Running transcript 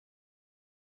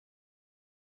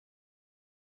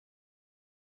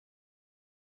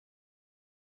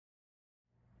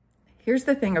Here's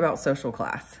the thing about social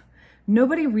class.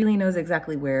 Nobody really knows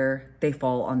exactly where they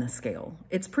fall on the scale.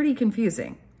 It's pretty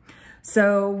confusing.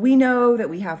 So we know that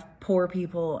we have poor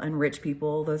people and rich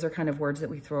people. Those are kind of words that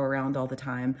we throw around all the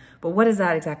time. But what does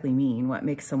that exactly mean? What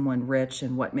makes someone rich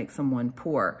and what makes someone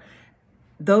poor?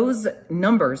 Those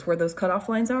numbers, where those cutoff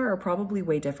lines are probably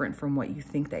way different from what you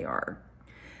think they are.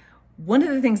 One of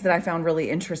the things that I found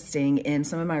really interesting in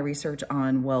some of my research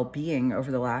on well-being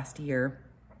over the last year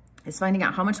is finding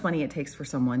out how much money it takes for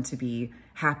someone to be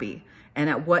happy and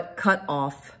at what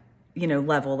cutoff,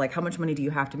 level, like how much money do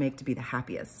you have to make to be the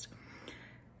happiest?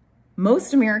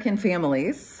 Most American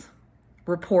families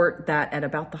report that at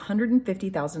about the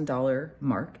 $150,000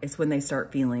 mark is when they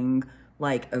start feeling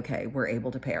like, okay, we're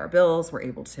able to pay our bills, we're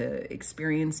able to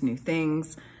experience new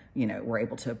things, we're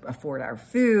able to afford our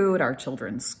food, our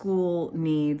children's school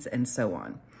needs, and so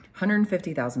on.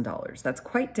 $150,000. That's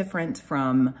quite different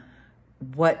from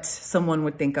what someone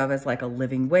would think of as like a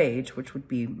living wage, which would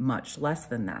be much less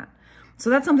than that. So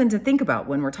that's something to think about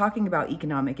when we're talking about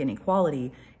economic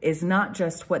inequality, is not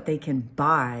just what they can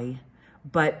buy,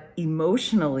 but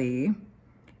emotionally,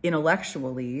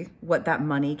 intellectually, what that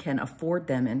money can afford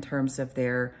them in terms of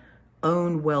their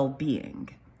own well-being.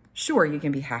 Sure, you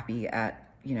can be happy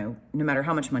at, no matter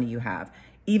how much money you have.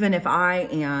 Even if I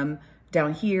am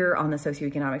down here on the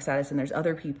socioeconomic status and there's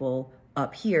other people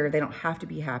up here, they don't have to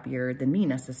be happier than me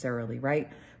necessarily, right?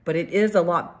 But it is a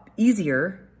lot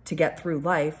easier to get through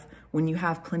life when you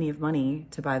have plenty of money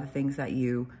to buy the things that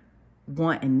you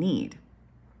want and need.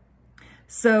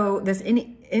 So this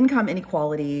income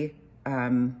inequality,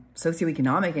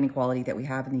 socioeconomic inequality that we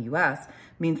have in the US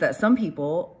means that some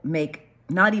people make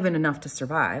not even enough to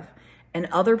survive, and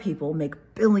other people make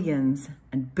billions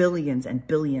and billions and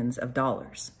billions of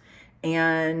dollars.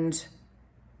 And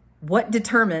what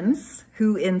determines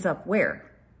who ends up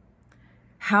where?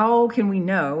 How can we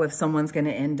know if someone's going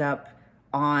to end up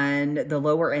on the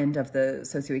lower end of the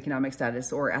socioeconomic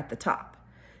status or at the top?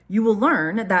 You will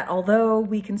learn that although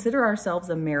we consider ourselves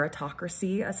a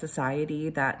meritocracy, a society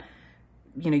that,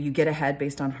 you get ahead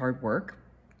based on hard work,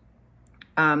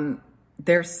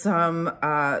 there's some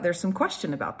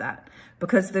question about that,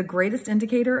 because the greatest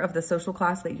indicator of the social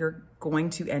class that you're going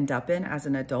to end up in as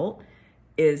an adult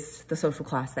is the social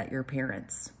class that your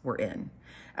parents were in.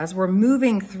 As we're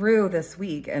moving through this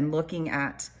week and looking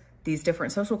at these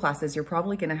different social classes, you're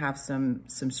probably going to have some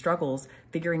struggles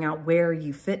figuring out where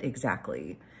you fit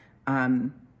exactly.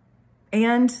 And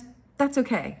that's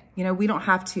okay. We don't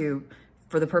have to,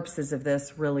 for the purposes of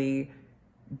this, really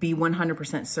be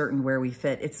 100% certain where we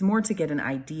fit. It's more to get an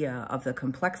idea of the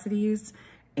complexities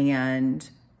and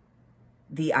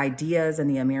the ideas and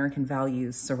the American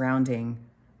values surrounding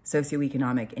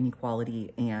socioeconomic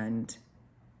inequality and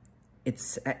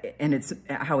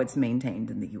how it's maintained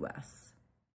in the US.